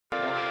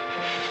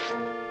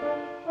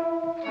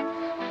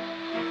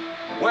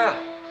Well,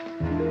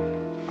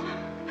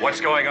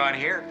 what's going on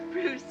here?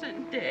 Bruce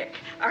and Dick,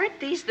 aren't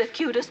these the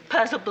cutest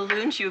puzzle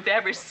balloons you've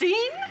ever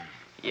seen?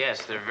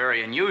 Yes, they're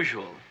very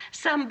unusual.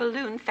 Some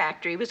balloon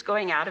factory was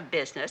going out of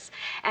business,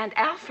 and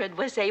Alfred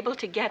was able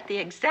to get the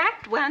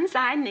exact ones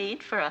I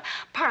need for a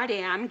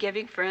party I'm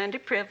giving for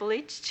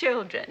underprivileged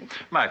children.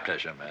 My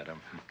pleasure,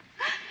 madam.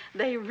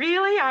 They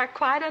really are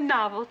quite a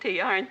novelty,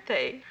 aren't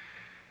they?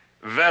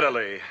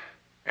 Verily,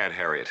 Aunt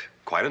Harriet,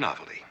 quite a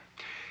novelty.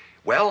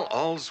 Well,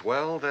 all's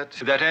well that...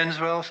 That ends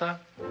well, sir?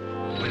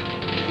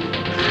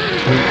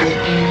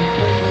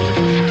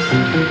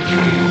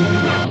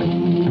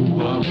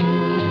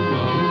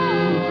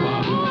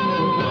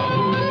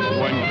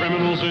 When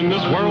criminals in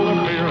this world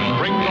appear and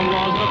break the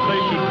laws that they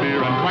should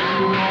fear and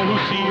frighten all who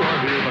see or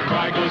hear, the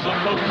cry goes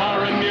up both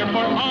far and near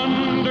for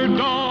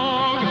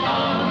Underdog.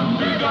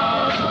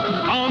 Underdog.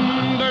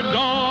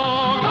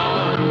 Underdog.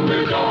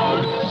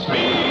 Underdog.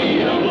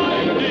 Speed of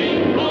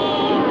lightning,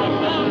 roar of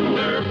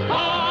thunder,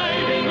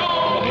 fighting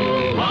all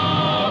who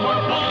love or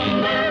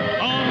plunder.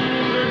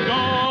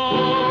 Underdog.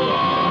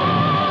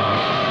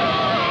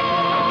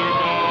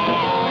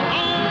 Underdog. Underdog.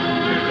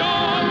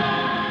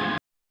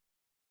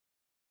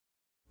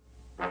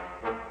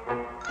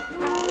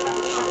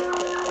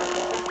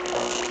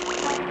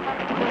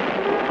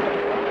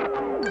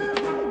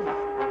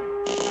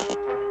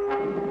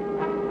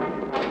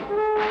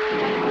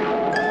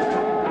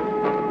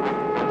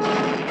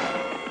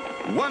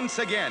 Once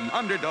again,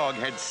 Underdog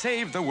had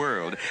saved the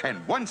world,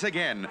 and once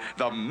again,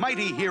 the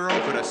mighty hero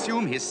could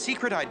assume his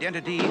secret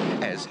identity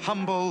as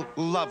humble,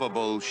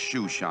 lovable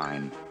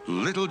Shoeshine.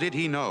 Little did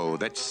he know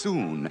that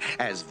soon,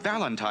 as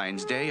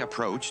Valentine's Day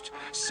approached,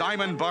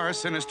 Simon Bar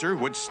Sinister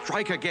would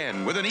strike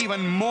again with an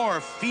even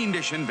more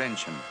fiendish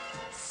invention.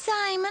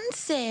 Simon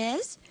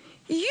says,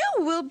 you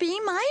will be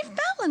my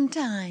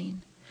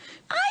Valentine.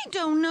 I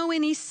don't know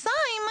any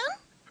Simon.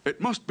 It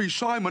must be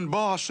Simon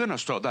Bar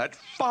Sinister, that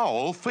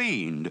foul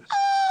fiend. Oh!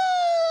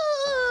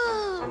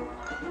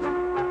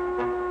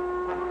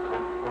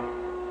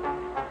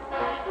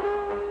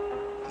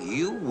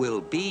 You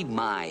will be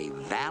my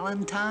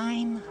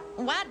Valentine?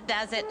 What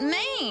does it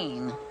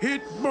mean?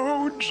 It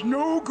bodes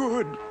no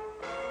good.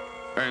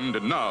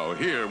 And now,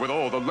 here with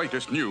all the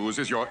latest news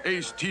is your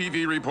ace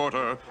TV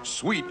reporter,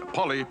 Sweet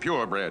Polly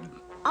Purebred.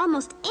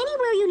 Almost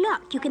anywhere you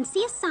look, you can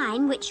see a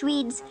sign which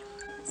reads,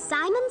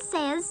 Simon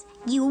says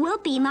you will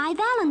be my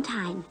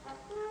Valentine.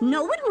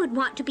 No one would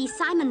want to be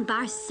Simon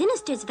Bar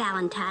Sinister's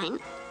Valentine.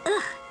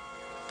 Ugh.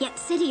 Yet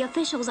city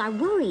officials are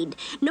worried,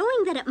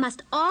 knowing that it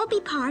must all be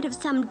part of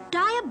some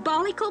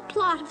diabolical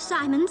plot of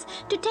Simon's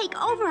to take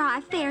over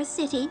our fair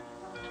city.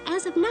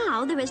 As of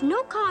now, there is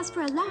no cause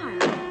for alarm,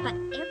 but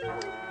everyone...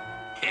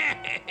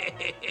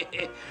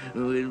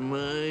 With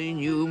my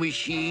new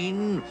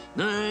machine,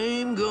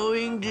 I'm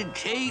going to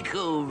take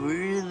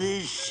over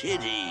the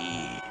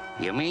city.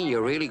 You mean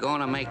you're really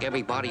gonna make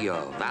everybody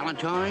a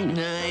Valentine?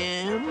 I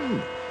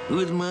am,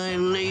 with my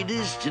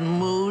latest and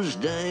most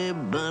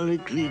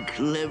diabolically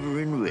clever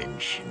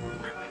invention,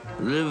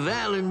 the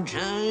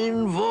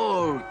Valentine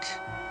Vault.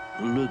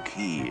 Look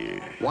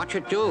here. What's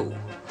it do?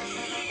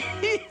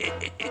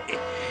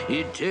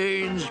 It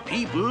turns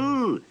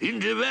people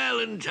into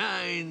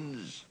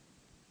Valentines.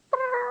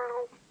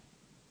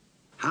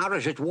 How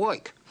does it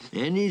work?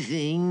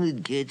 Anything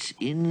that gets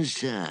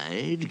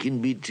inside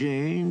can be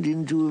turned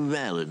into a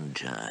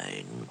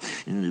Valentine.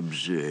 And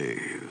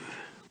observe.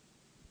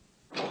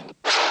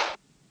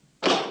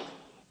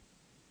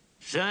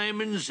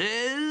 Simon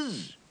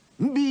says,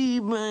 be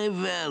my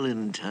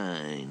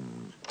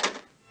Valentine.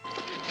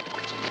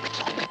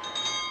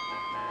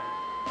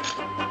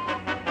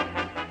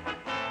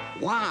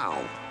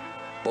 Wow.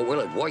 But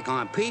will it work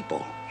on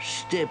people?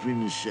 Step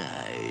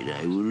inside.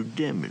 I will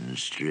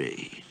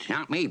demonstrate.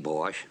 Not me,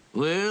 boss.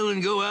 Well,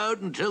 and go out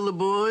and tell the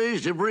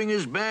boys to bring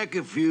us back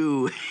a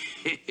few...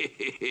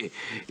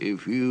 a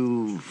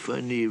few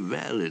funny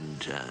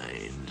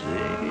Valentines,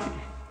 eh?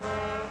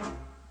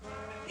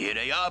 Here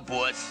they are,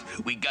 boss.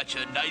 We got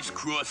you a nice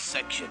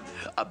cross-section.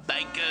 A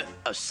banker,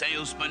 a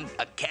salesman,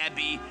 a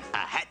cabbie, a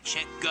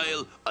hat-check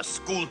girl, a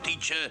school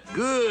teacher.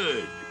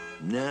 Good.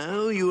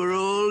 Now you are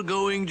all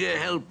going to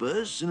help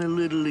us in a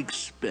little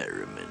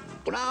experiment.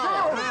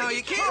 No,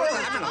 you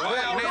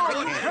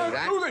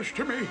can't. Do this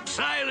to me.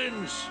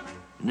 Silence!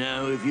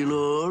 Now, if you'll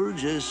all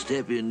just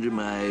step into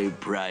my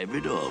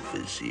private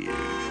office here.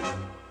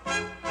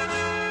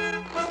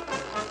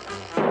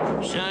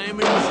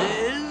 Simon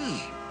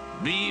says,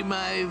 be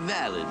my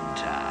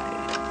Valentine.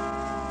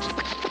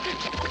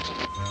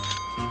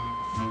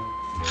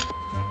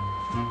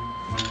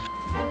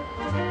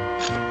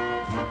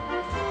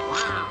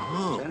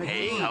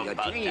 How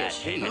about that?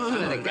 Hey,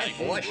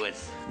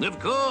 Of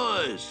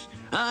course.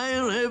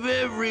 I'll have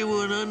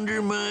everyone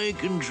under my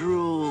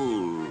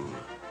control.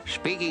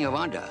 Speaking of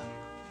under,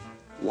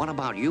 what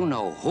about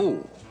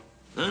you-know-who?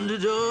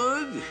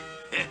 Underdog?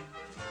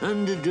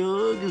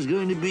 Underdog is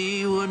going to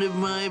be one of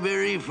my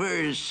very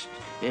first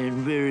and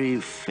very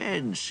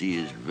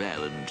fanciest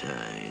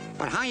Valentine.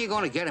 But how are you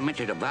going to get him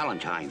into the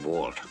Valentine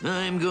vault?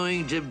 I'm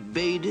going to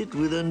bait it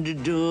with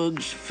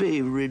Underdog's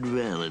favorite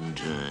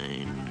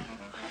Valentine.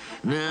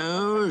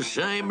 Now,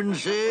 Simon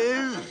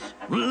says,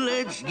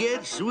 let's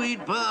get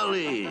Sweet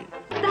Polly.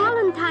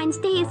 Valentine's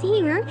Day is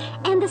here,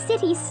 and the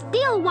city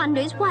still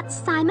wonders what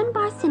Simon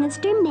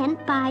Bar-Sinister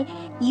meant by,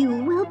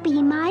 "You will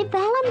be my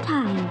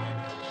Valentine."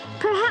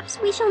 Perhaps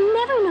we shall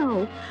never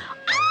know.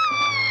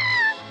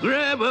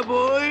 Grab her,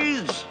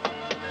 boys.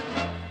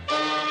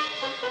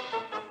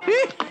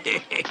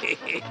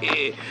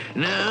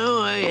 Now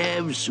I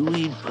have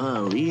Sweet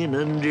Polly, and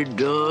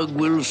Underdog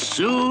will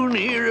soon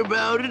hear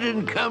about it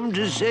and come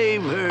to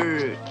save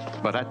her.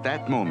 But at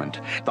that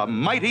moment, the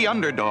mighty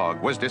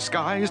Underdog was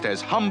disguised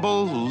as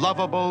humble,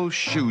 lovable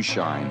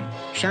Shoeshine.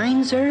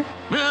 Shine, sir?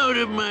 Out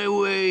of my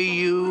way,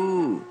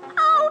 you.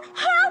 Oh,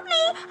 help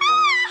me!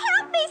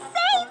 Help me!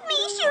 Save me,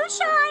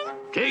 Shoeshine!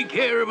 Take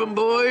care of him,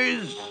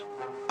 boys.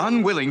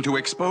 Unwilling to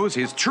expose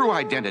his true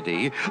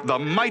identity, the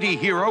mighty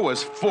hero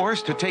was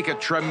forced to take a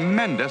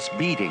tremendous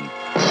beating.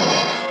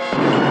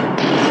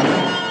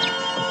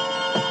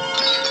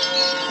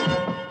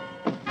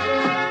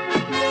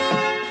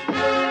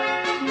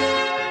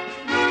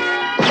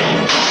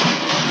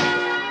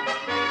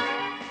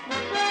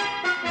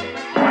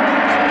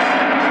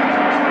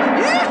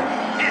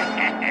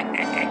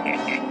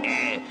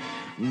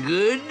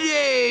 Good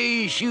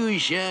day,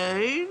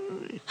 Shoeshine.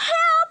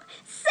 Help!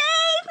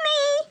 Save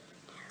me!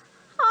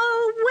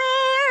 Oh,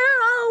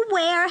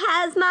 where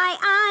has my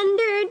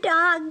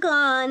Underdog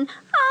gone?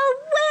 Oh,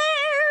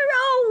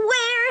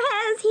 where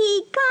has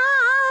he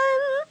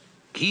gone?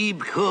 Keep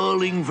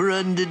calling for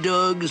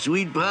Underdog,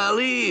 Sweet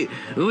Polly.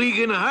 We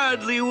can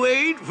hardly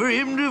wait for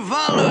him to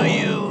follow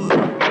you.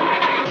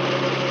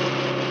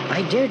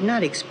 I dared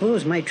not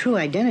expose my true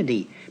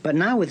identity, but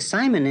now with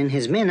Simon and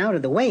his men out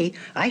of the way,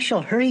 I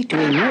shall hurry to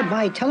a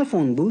nearby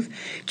telephone booth,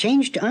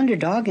 change to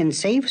Underdog, and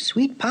save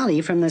Sweet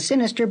Polly from the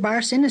sinister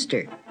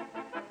Bar-Sinister.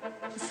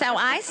 So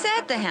I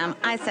said to him,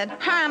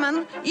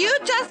 Herman, you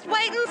just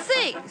wait and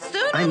see.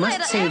 Sooner I or must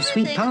later, save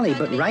Sweet everything's Polly,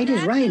 gonna but be right is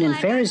back right to and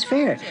like fair is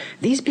fair.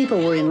 These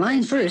people were in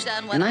line first,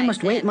 and I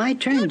must wait my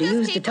turn to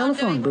use the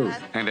telephone booth.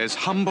 And as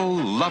humble,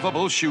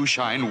 lovable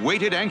Shoeshine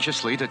waited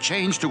anxiously to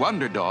change to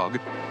Underdog,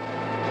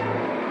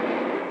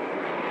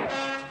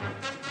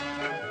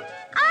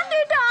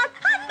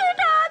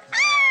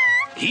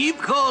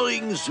 Keep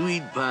calling,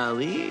 Sweet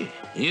Polly.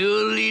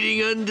 You're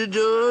leading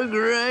Underdog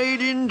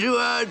right into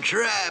our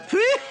trap.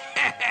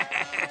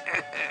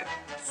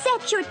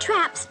 Set your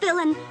traps,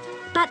 villain.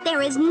 But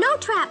there is no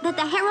trap that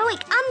the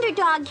heroic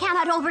Underdog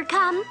cannot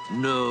overcome.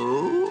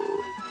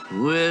 No?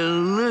 Well,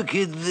 look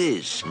at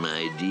this,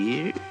 my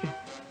dear.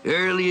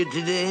 Earlier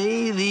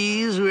today,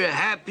 these were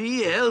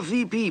happy,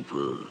 healthy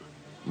people.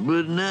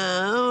 But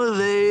now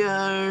they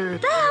are...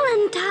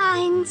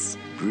 Valentines.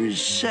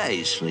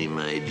 Precisely,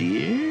 my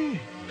dear.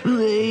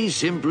 They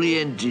simply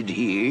entered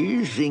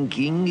here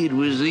thinking it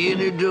was the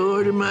inner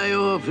door to my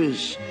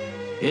office.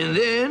 And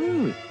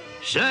then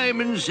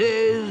Simon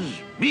says,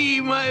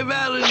 "Be my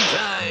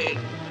Valentine."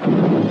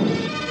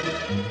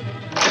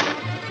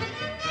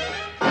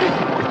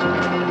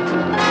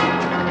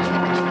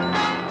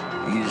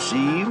 You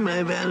see,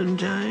 my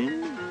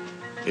Valentine?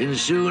 And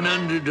soon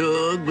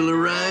Underdog will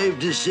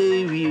arrive to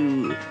save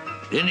you.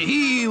 And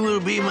he will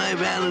be my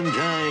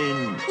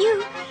Valentine.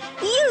 You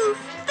fiend!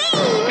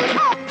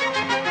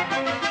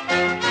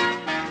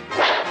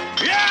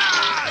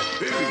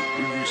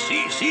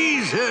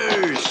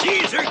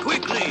 Seize her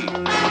quickly.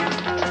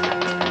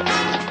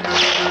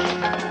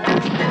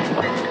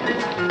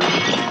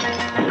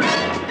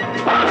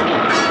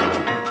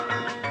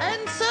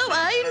 And so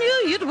I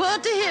knew you'd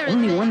want to hear it.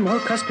 Only one more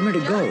customer to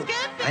go.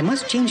 I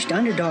must change to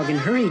Underdog and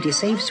hurry to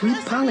save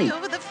Sweet Polly.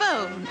 Over the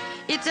phone.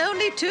 It's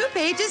only 2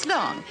 pages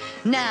long.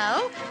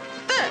 Now,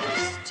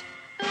 first.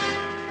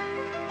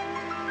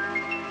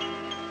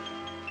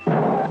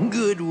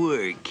 Good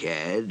work,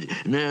 Cad.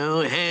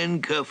 Now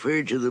handcuff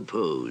her to the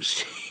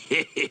post.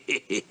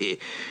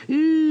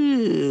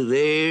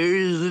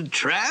 There's the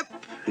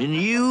trap, and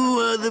you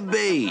are the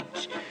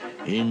bait.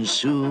 And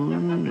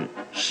soon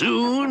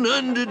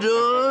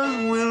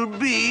Underdog will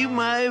be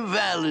my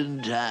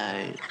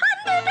Valentine.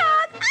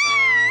 Underdog!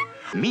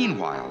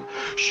 Meanwhile,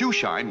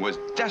 Shoeshine was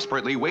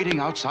desperately waiting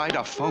outside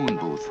a phone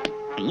booth.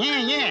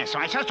 Yeah. So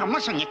I says to him,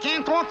 listen, you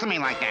can't talk to me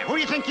like that. Who do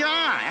you think you are?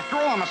 After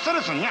all, I'm a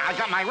citizen. Yeah, I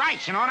got my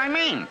rights, you know what I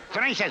mean? So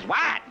then he says,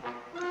 what?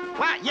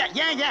 What?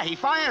 Yeah, he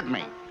fired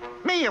me.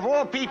 Me, of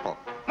all people.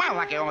 Well,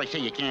 like I always say,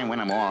 you can't win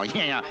them all.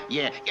 Yeah.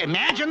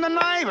 Imagine the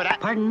nerve of that.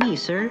 Pardon me,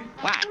 sir.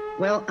 What?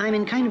 Well, I'm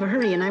in kind of a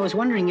hurry, and I was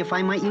wondering if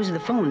I might use the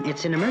phone.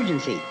 It's an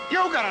emergency.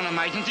 You got an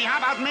emergency. How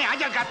about me? I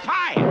just got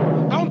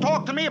fired. Don't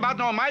talk to me about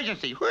no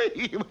emergency.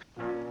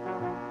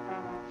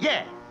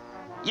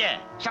 Yeah,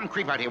 some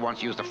creep out here wants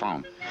to use the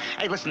phone.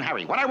 Hey, listen,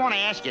 Harry, what I want to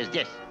ask you is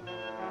this.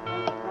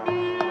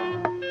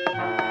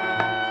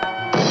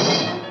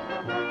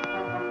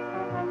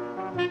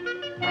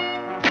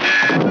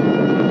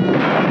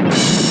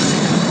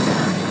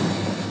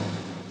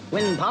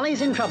 When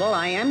Polly's in trouble,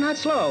 I am not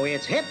slow.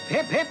 It's hip,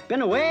 hip, hip,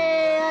 and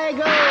away I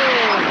go.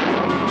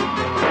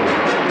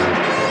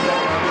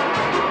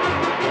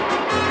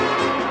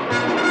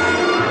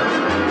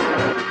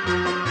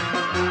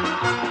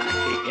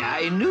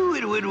 I knew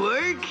it would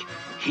work.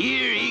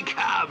 Here he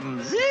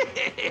comes.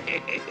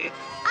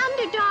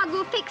 Underdog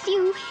will fix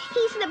you.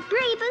 He's the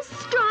bravest,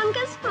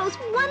 strongest, most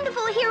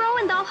wonderful hero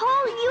in the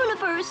whole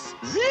universe.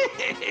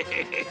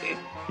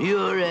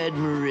 Your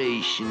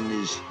admiration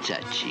is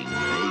touching,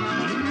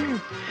 my dear.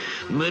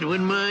 But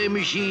when my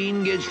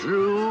machine gets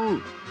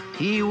through,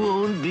 he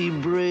won't be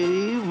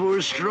brave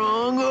or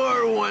strong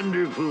or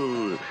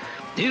wonderful.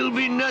 He'll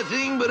be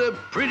nothing but a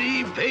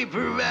pretty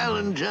paper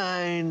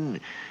Valentine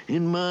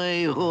in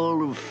my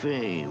Hall of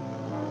Fame.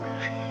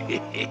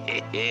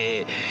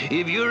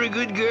 If you're a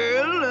good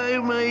girl, I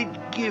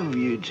might give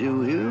you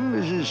to him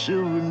as a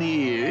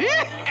souvenir.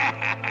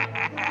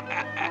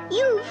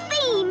 You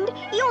fiend!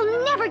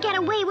 You'll never get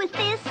away with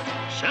this.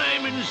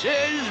 Simon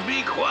says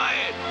be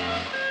quiet.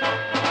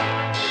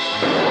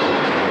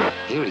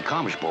 Here he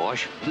comes,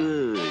 boss.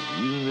 Good.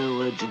 You know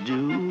what to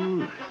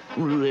do.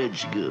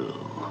 Let's go.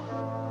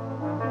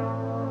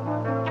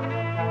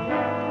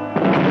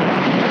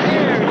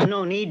 There's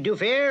no need to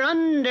fear.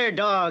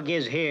 Underdog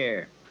is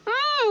here.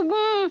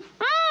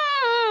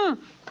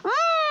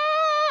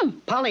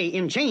 Polly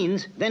in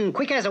chains, then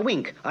quick as a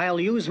wink, I'll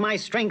use my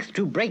strength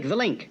to break the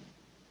link.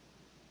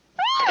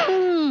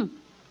 Oh,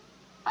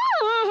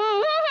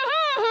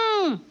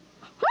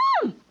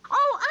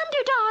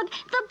 Underdog!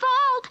 The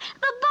vault!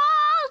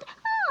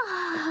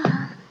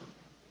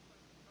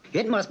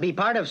 It must be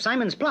part of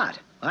Simon's plot.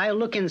 I'll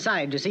look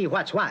inside to see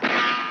what's what.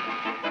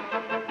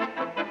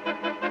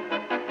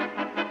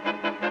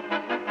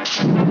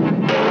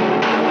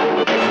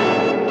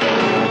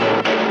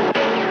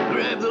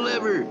 Grab the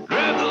lever!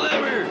 Grab the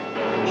lever!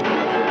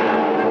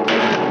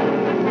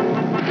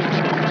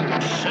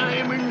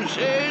 Simon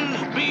says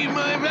be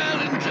my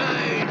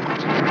Valentine.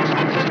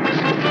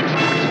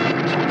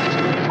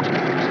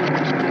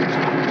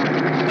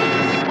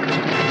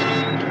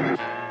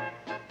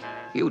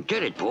 You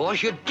did it,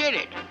 boss. You did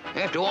it.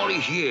 After all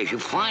these years, you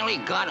finally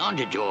got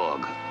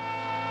Underdog.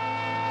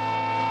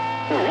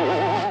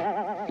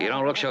 You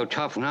don't look so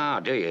tough now,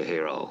 do you,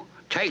 hero?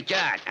 Take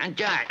that, and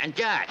that, and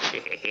that.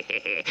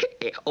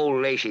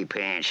 Old lacy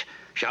pants.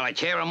 Shall I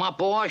tear him up,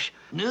 boss?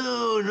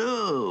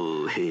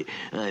 No.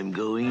 I'm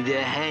going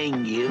to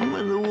hang him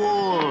on the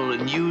wall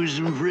and use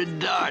him for a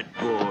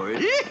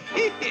dartboard.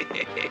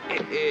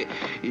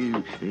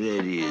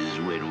 That is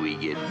when we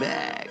get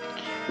back.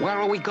 Where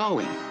are we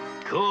going?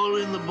 Call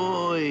in the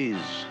boys.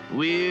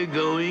 We're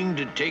going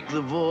to take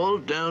the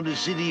vault down to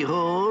City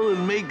Hall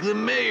and make the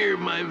mayor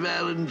my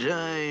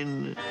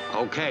Valentine.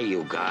 Okay,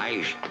 you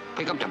guys.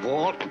 Pick up the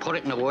vault and put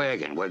it in the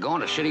wagon. We're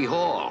going to City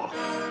Hall.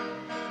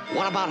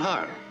 What about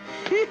her?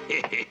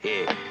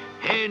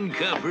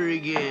 Handcuff her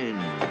again.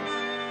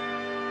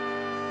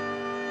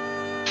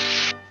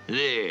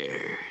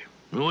 There.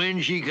 When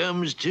she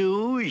comes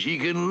to, she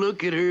can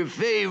look at her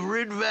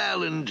favorite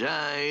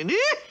Valentine.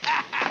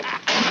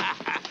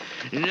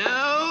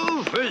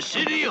 Now for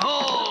City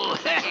Hall.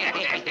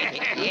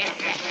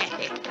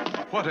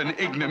 What an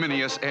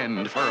ignominious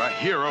end for a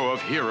hero of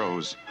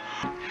heroes.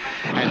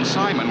 And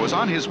Simon was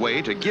on his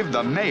way to give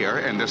the mayor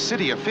and the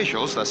city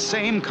officials the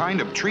same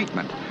kind of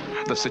treatment.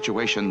 The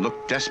situation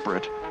looked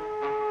desperate.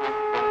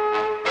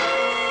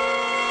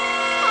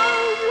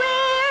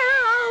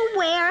 Oh,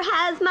 where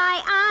has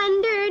my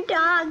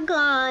Underdog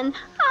gone?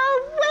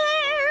 Oh,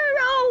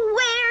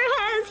 where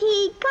has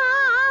he gone?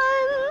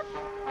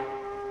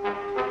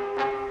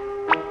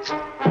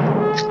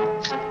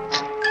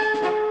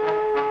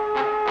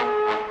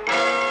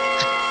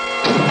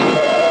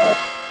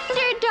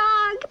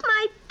 Underdog,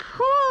 my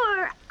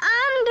poor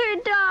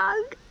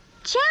Underdog.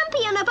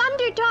 Champion of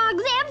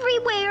underdogs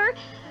everywhere.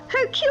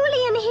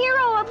 Herculean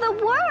hero of the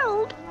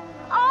world.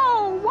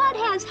 Oh, what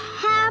has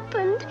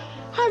happened?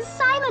 Has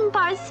Simon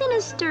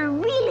Bar-Sinister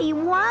really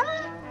won?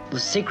 The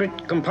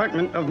secret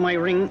compartment of my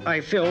ring I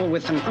fill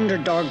with an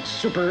Underdog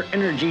super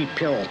energy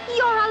pill.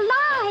 You're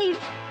alive.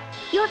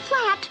 You're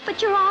flat,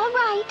 but you're all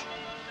right.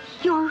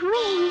 Your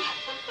ring.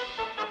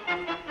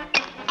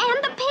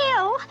 And the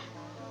pill.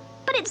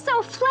 But it's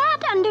so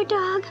flat,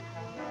 Underdog.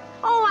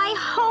 Oh, I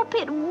hope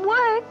it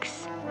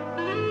works.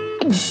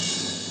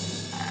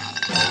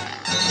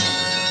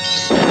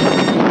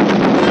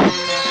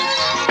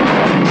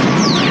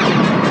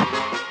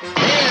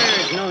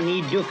 There's no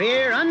need to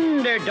fear.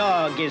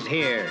 Underdog is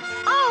here.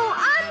 Oh,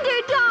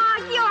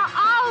 Underdog, you're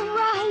all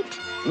right.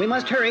 We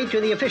must hurry to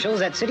the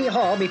officials at City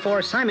Hall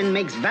before Simon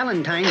makes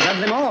Valentines of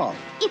them all.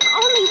 If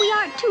only we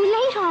aren't too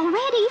late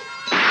already.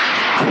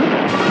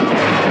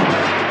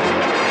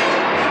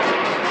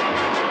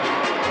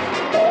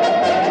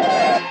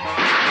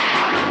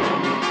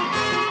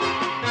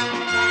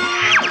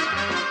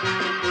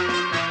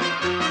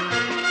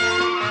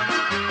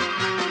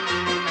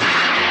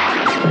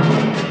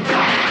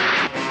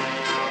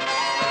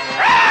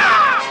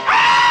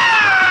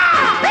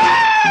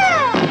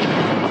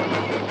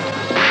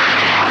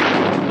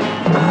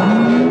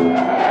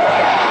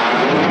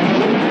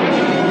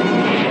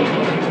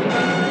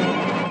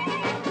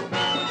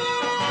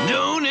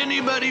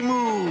 anybody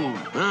move.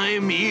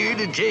 I'm here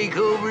to take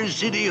over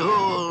City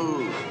Hall.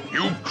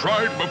 You've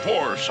tried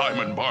before,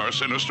 Simon Bar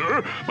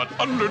Sinister, but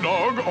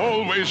Underdog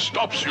always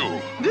stops you.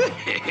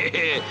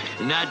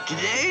 Not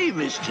today,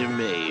 Mr.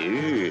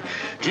 Mayor.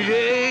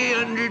 Today,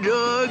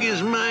 Underdog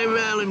is my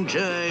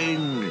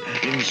Valentine,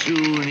 and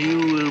soon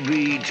you will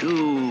be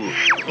too.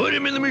 Put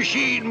him in the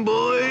machine,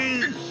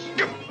 boys.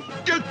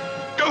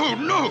 Oh,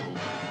 no!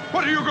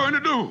 What are you going to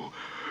do?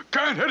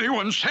 Can't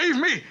anyone save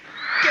me?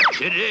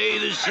 Today,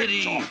 the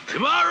city.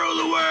 Tomorrow,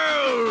 the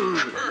world.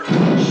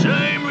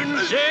 Simon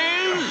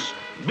says,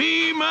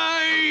 be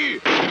my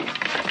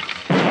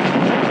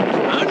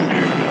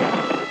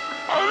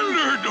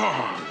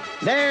Underdog.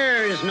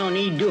 There's no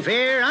need to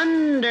fear.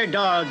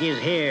 Underdog is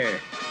here.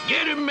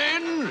 Get him,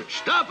 men.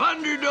 Stop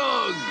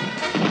Underdog.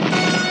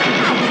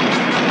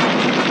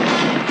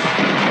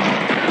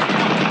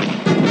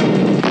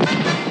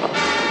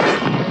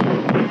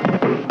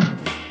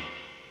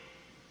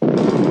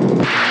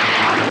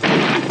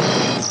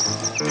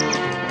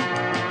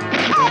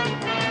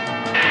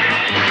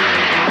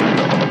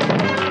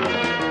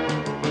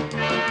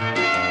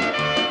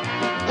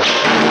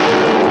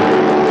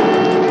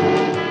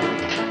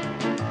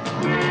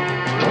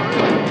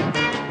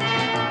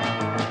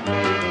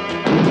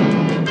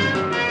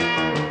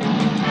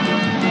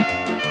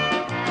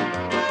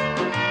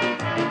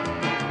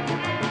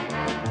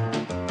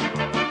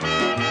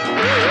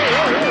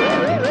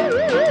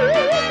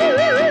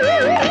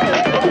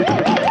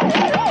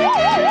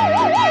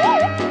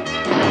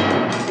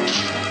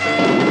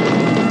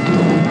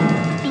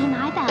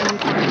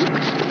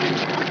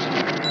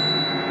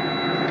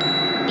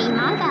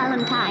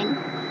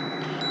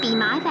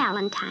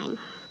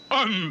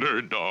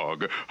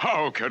 Underdog,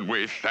 how can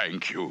we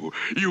thank you?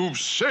 You've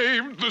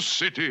saved the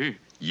city.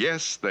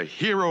 Yes, the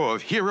hero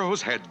of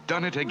heroes had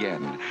done it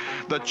again.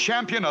 The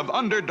champion of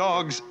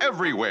underdogs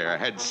everywhere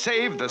had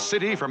saved the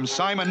city from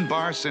Simon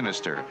Bar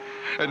Sinister.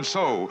 And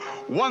so,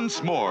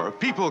 once more,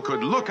 people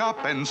could look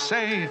up and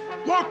say,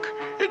 Look,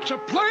 it's a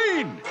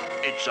plane.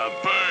 It's a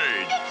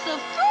bird. It's a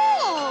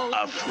frog.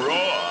 A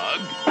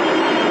frog?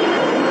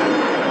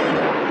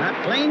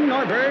 Not plane,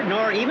 nor bird,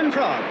 nor even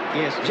frog.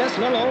 It's just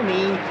little old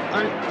me,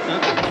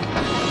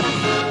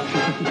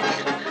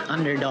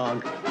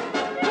 Underdog.